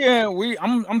boys.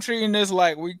 I'm treating this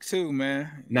like week 2,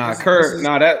 man. Kerr.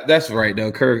 That's right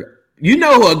though. Kerr. You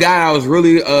know, a guy I was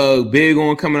really big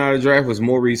on coming out of the draft was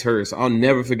Maurice Hurst. I'll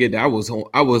never forget that. I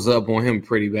was up on him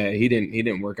pretty bad. He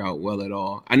didn't work out well at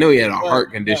all. I know he had a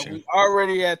heart condition. We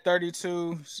already at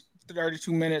 32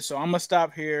 minutes, so I'm gonna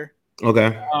stop here.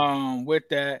 Okay. With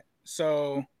that,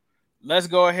 so let's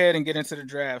go ahead and get into the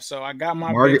draft. So I got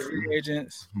my big free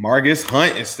agents. Marcus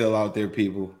Hunt is still out there,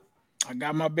 people. I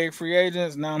got my big free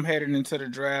agents. Now I'm headed into the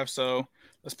draft. So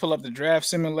let's pull up the draft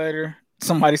simulator.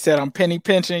 Somebody said I'm penny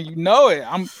pinching. You know it.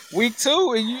 I'm week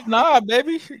 2, and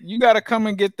baby. You got to come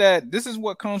and get that. This is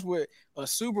what comes with a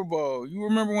Super Bowl. You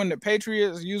remember when the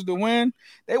Patriots used to win?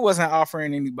 They wasn't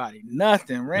offering anybody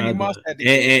nothing. Randy Moss had to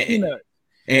get peanuts.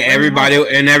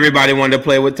 And everybody wanted to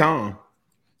play with Tom.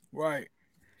 Right.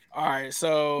 All right.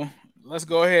 So let's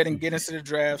go ahead and get into the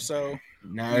draft. So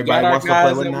now everybody wants to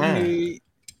play with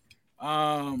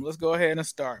 9. Let's go ahead and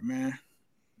start, man.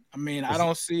 I mean, I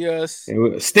don't see us.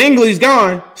 Stingley's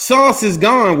gone. Sauce is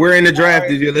gone. We're in the draft.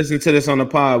 If you're listening to this on the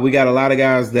pod, we got a lot of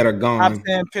guys that are gone. Top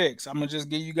 10 picks. I'm going to just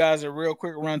give you guys a real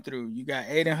quick run through. You got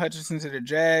Aiden Hutchinson to the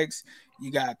Jags.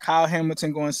 You got Kyle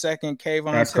Hamilton going second.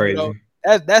 Kayvon. That's crazy.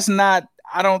 That's not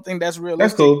 – I don't think that's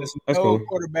realistic. That's cool.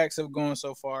 Quarterbacks have gone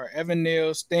so far. Evan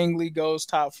Neal, Stingley goes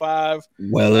top 5.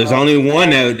 Well, there's only one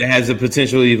that has the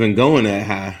potential even going that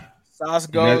high. Sauce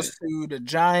goes to the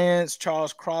Giants.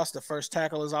 Charles Cross, the first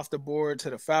tackle, is off the board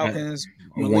to the Falcons.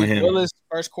 Malik Willis,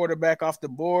 first quarterback off the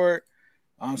board.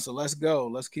 So let's go.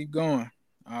 Let's keep going.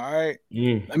 All right.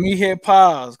 Let me hit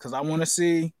pause because I want to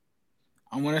see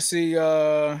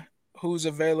who's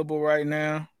available right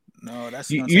now. No,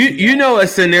 that's you know a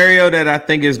scenario that I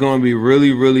think is going to be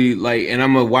really, really like, and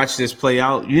I'm going to watch this play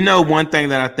out. You know, one thing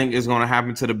that I think is going to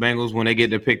happen to the Bengals when they get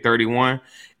to pick 31,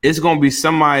 it's going to be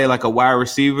somebody like a wide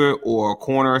receiver or a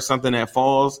corner or something that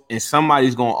falls, and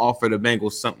somebody's going to offer the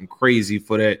Bengals something crazy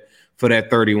for that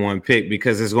 31 pick,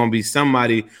 because it's going to be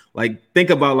somebody like, think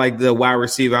about like the wide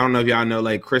receiver. I don't know if y'all know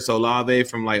like Chris Olave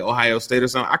from like Ohio State or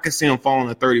something. I could see him falling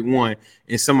to 31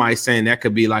 and somebody saying that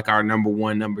could be like our number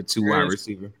 1, number 2 wide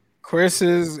receiver. Chris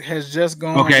has just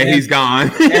gone. Okay, he's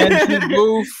gone.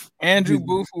 Andrew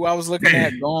Booth, who I was looking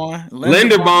at, gone.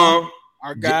 Linderbaum,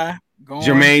 our guy. Going.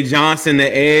 Jermaine Johnson, the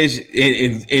edge,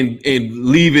 and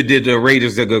leave it to the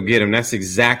Raiders to go get him. That's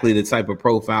exactly the type of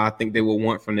profile I think they would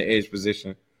want from the edge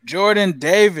position. Jordan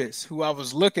Davis, who I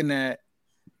was looking at.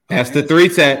 That's the 3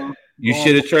 tech. You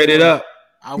should have traded up.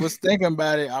 I was thinking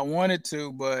about it. I wanted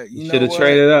to, but you should have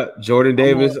traded up. Jordan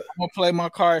Davis. I'm gonna play my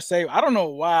card safe. I don't know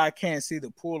why I can't see the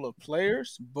pool of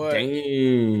players, but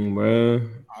dang, bro.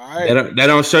 All right. That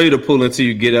don't show you the pool until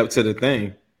you get up to the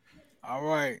thing. All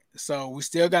right. So we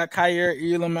still got Kaiir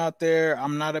Elam out there.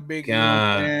 I'm not a big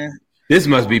fan. This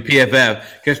must be PFF,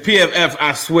 because PFF,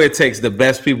 I swear, takes the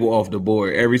best people off the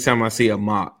board every time I see a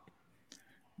mock.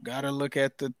 Gotta look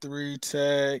at the 3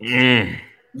 tech.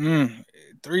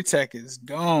 3 tech is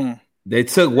gone. They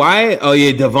took Wyatt. Oh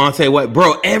yeah, Devontae White.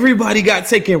 Bro, everybody got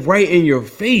taken right in your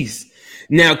face.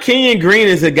 Now, Kenyon Green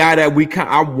is a guy that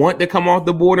I want to come off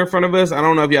the board in front of us. I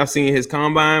don't know if y'all seen his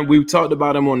combine. We talked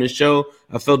about him on the show.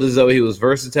 I felt as though he was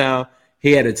versatile.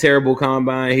 He had a terrible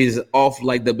combine. He's off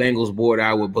like the Bengals board,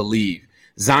 I would believe.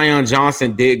 Zion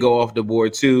Johnson did go off the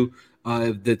board too.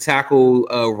 The tackle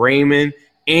Raymond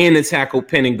and the tackle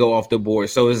Penning go off the board.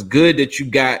 So it's good that you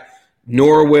got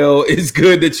Norwell. It's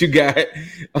good that you got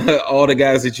all the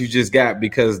guys that you just got,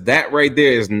 because that right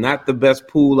there is not the best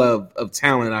pool of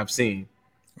talent I've seen.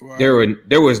 Right.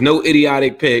 There was no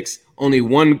idiotic picks. Only 2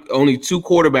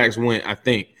 quarterbacks went, I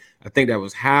think. I think that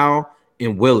was Howe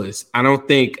and Willis. I don't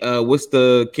think what's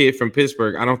the kid from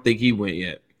Pittsburgh? I don't think he went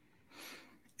yet.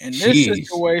 In this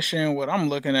situation, what I'm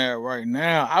looking at right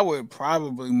now, I would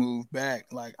probably move back,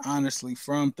 like honestly,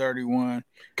 from 31.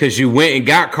 Because you went and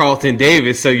got Carlton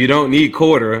Davis, so you don't need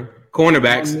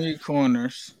cornerbacks. You don't need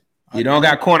corners. You don't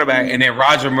got cornerback, and then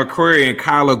Roger McCreary and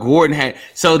Kyler Gordon had.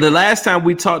 So the last time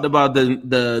we talked about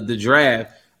the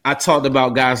draft, I talked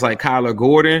about guys like Kyler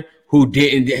Gordon who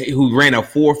ran a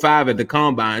 4.5 at the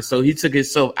combine. So he took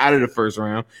himself out of the first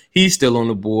round. He's still on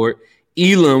the board.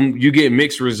 Elam, you get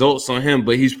mixed results on him,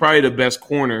 but he's probably the best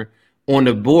corner on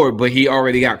the board. But he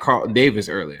already got Carlton Davis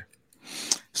earlier.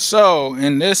 So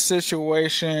in this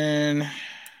situation,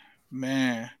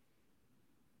 man,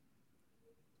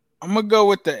 I'm going to go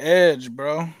with the edge,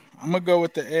 bro. I'm going to go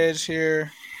with the edge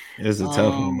here. It's a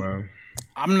tough one, bro.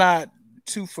 I'm not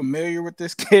too familiar with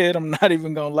this kid. I'm not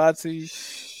even going to lie to you.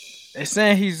 They're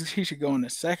saying he should go in the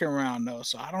second round, though.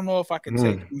 So I don't know if I can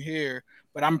take him here.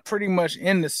 But I'm pretty much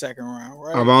in the second round,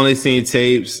 right? I've only seen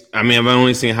tapes. I mean, I've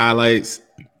only seen highlights.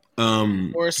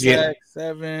 4 sacks,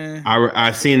 7.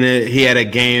 I seen that he had a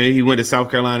game. He went to South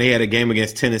Carolina. He had a game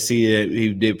against Tennessee that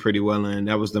he did pretty well in.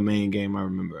 That was the main game I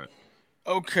remember.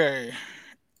 Okay.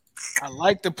 I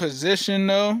like the position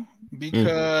though,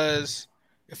 because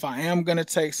if I am gonna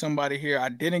take somebody here, I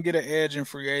didn't get an edge in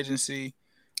free agency.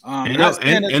 And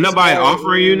nobody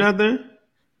offering you nothing?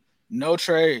 No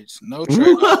trades. No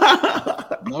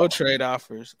trade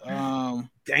offers.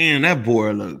 Damn, that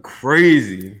boy look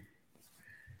crazy.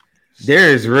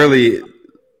 There is really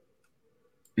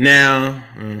now.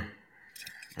 I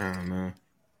don't know.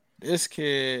 This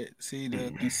kid, see,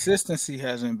 the consistency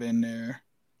hasn't been there.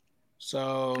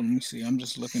 So let me see. I'm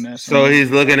just looking at. So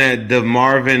he's looking at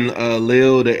DeMarvin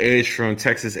Leal, the edge from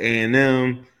Texas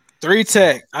A&M. 3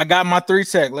 tech. I got my 3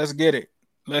 tech. Let's get it.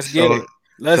 Let's get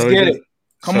it.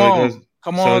 Come on.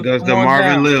 So it goes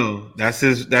DeMarvin Leal. That's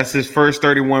his first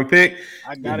 31 pick.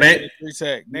 I got it. 3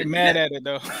 tech. They mad at it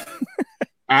though.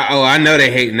 I know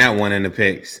they hating that one in the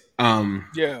picks.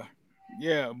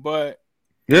 Yeah, but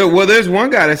well, there's one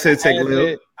guy that said take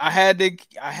Leal. I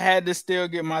had to still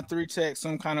get my 3 tech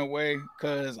some kind of way,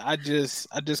 because I just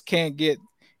can't get.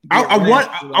 I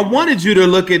wanted to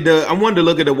look at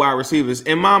the wide receivers.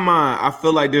 In my mind, I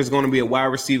feel like there's going to be a wide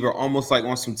receiver almost like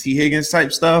on some T. Higgins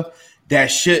type stuff that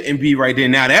shouldn't be right there.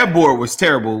 Now that board was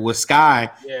terrible. With Sky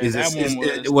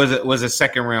was a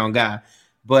second round guy.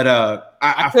 But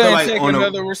I feel like take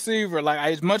another receiver. Like,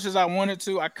 as much as I wanted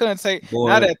to, I couldn't take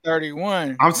not at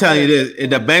 31. I'm telling you this: if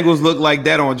the Bengals look like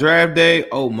that on draft day,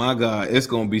 oh my God, it's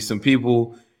gonna be some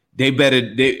people.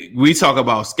 We talk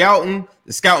about scouting.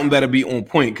 The scouting better be on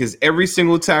point, because every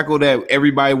single tackle that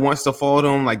everybody wants to fall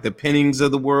on, like the Pennings of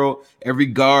the world, every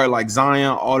guard like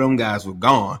Zion, all them guys were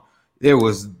gone. There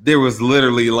was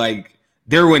literally like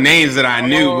there were names that I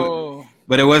knew.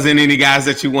 But it wasn't any guys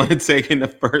that you want to take in the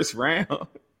first round.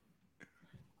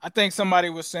 I think somebody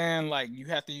was saying like you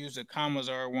have to use the commas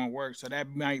or it won't work. So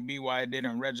that might be why it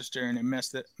didn't register and it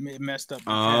messed up.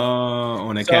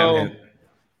 On the cap.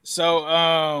 So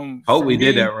hope we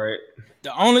did that right.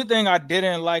 The only thing I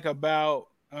didn't like about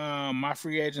my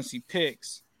free agency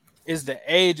picks is the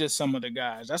age of some of the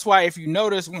guys. That's why if you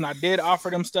notice when I did offer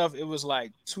them stuff, it was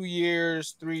like 2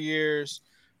 years, 3 years.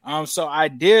 So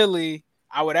ideally,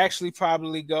 I would actually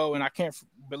probably go, and I can't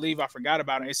believe I forgot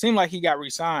about it. It seemed like he got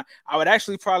re-signed. I would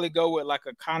actually probably go with like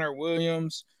a Connor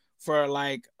Williams for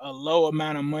like a low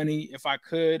amount of money if I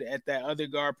could at that other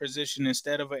guard position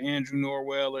instead of an Andrew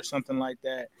Norwell or something like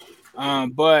that.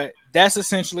 But that's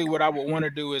essentially what I would want to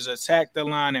do, is attack the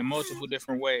line in multiple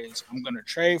different ways. I'm going to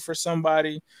trade for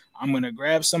somebody. I'm going to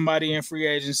grab somebody in free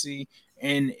agency.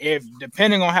 And if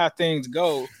depending on how things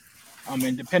go,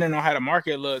 and depending on how the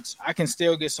market looks, I can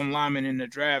still get some linemen in the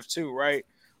draft too, right?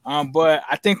 But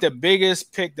I think the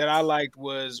biggest pick that I liked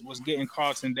was getting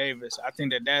Carlton Davis. I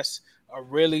think that's a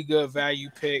really good value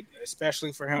pick,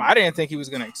 especially for him. I didn't think he was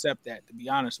going to accept that, to be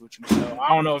honest with you. So I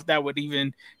don't know if that would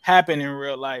even happen in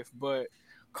real life, but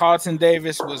Carlton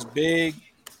Davis was big.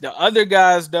 The other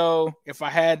guys, though, if I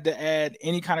had to add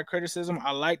any kind of criticism,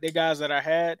 I like the guys that I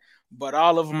had, but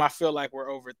all of them I feel like were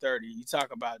over 30. You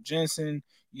talk about Jensen,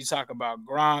 you talk about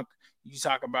Gronk, you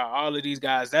talk about all of these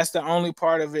guys. That's the only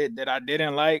part of it that I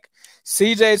didn't like.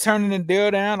 CJ turning the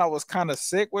deal down, I was kind of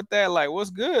sick with that. Like, what's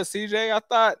good, CJ? I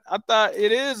thought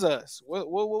it is us. What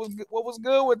was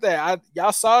good with that?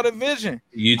 Y'all saw the vision.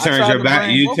 You turned your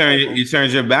back. You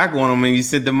turned your back on him, and you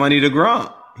sent the money to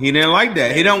Gronk. He didn't like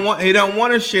that. He don't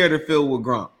want to share the field with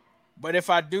Gronk. But if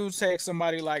I do take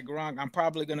somebody like Gronk, I'm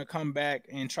probably gonna come back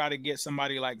and try to get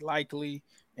somebody like Likely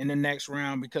in the next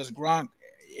round, because Gronk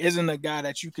isn't a guy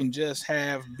that you can just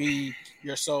have be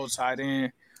your sole tight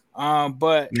end.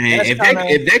 But man,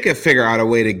 if they could figure out a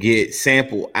way to get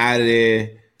Sample out of there,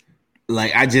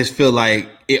 like, I just feel like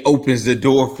it opens the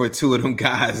door for two of them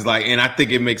guys. Like, and I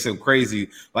think it makes them crazy.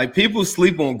 Like, people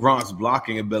sleep on Gronk's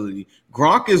blocking ability.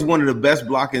 Gronk is one of the best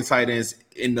blocking tight ends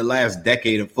in the last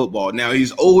decade of football. Now,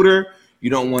 he's older. You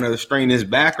don't want to strain his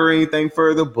back or anything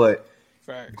further, but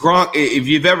Gronk, if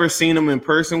you've ever seen him in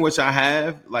person, which I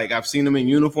have, like, I've seen him in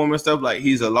uniform and stuff, like,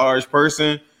 he's a large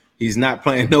person. He's not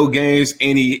playing no games,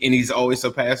 and he's always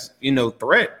a pass,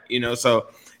 threat, So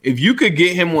if you could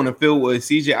get him on the field with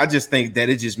CJ, I just think that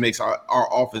it just makes our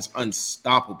offense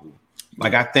unstoppable.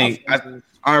 Like, I think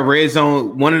our red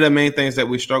zone, one of the main things that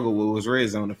we struggled with was red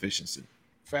zone efficiency.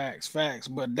 Facts.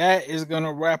 But that is going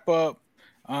to wrap up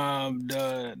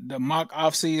the mock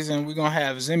off season. We're gonna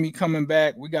have Zimmy coming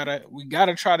back. We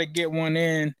gotta try to get one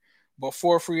in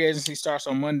before free agency starts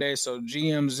on Monday. So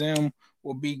GM Zim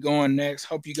will be going next.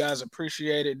 Hope you guys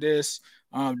appreciated this.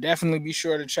 Definitely be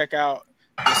sure to check out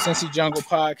the Cincy Jungle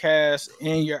podcast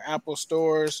in your Apple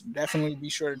stores. Definitely be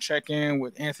sure to check in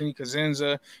with Anthony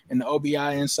Cosenza and the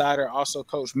OBI Insider, also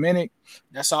Coach Minnick.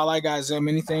 That's all I got, Zim.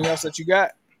 Anything else that you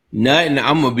got? Nothing.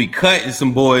 I'm gonna be cutting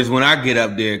some boys when I get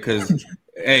up there because,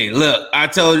 hey, look, I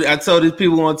told these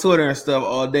people on Twitter and stuff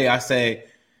all day. I say,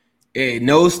 hey,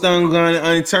 no stone gun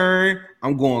unturned.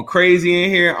 I'm going crazy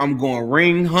in here. I'm going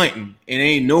ring hunting. It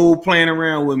ain't no playing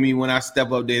around with me when I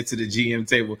step up there to the GM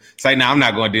table. It's like, I'm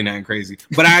not going to do nothing crazy.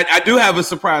 But I do have a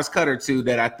surprise cut or two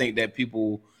that I think that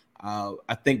people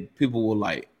will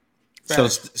like. So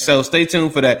stay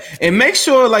tuned for that. And make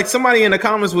sure, like somebody in the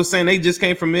comments was saying they just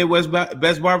came from Midwest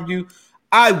Best Barbecue.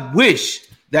 I wish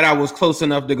that I was close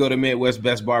enough to go to Midwest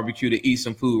Best Barbecue to eat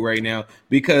some food right now,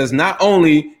 because not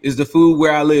only is the food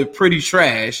where I live pretty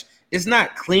trash, it's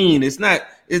not clean. It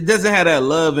doesn't have that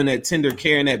love and that tender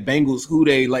care and that Bengals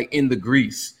hooday like in the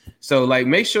grease. So like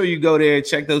make sure you go there,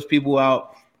 check those people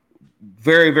out.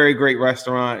 Very, very great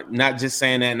restaurant. Not just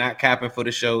saying that, not capping for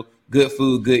the show. Good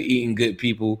food, good eating, good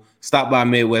people. Stop by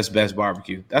Midwest Best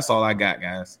Barbecue. That's all I got,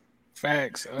 guys.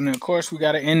 Facts. And of course, we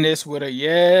got to end this with a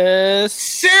yes,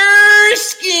 sir.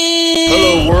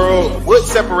 Hello, world. What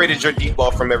separated your deep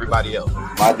ball from everybody else?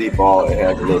 My deep ball, it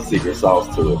has a little secret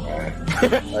sauce to it,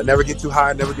 man. Never get too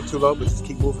high, never get too low, but just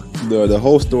keep moving. The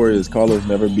whole story is Carlos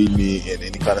never beat me in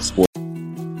any kind of sport.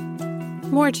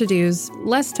 More to-dos,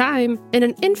 less time, and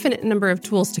an infinite number of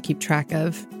tools to keep track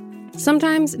of.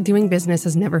 Sometimes doing business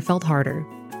has never felt harder,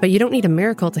 but you don't need a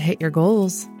miracle to hit your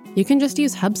goals. You can just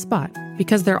use HubSpot,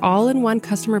 because their all-in-one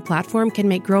customer platform can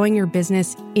make growing your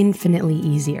business infinitely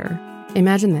easier.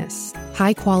 Imagine this: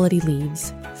 high-quality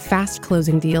leads, fast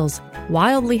closing deals,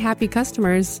 wildly happy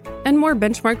customers, and more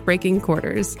benchmark-breaking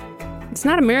quarters. It's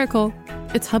not a miracle,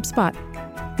 it's HubSpot.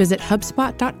 Visit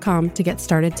HubSpot.com to get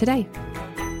started today.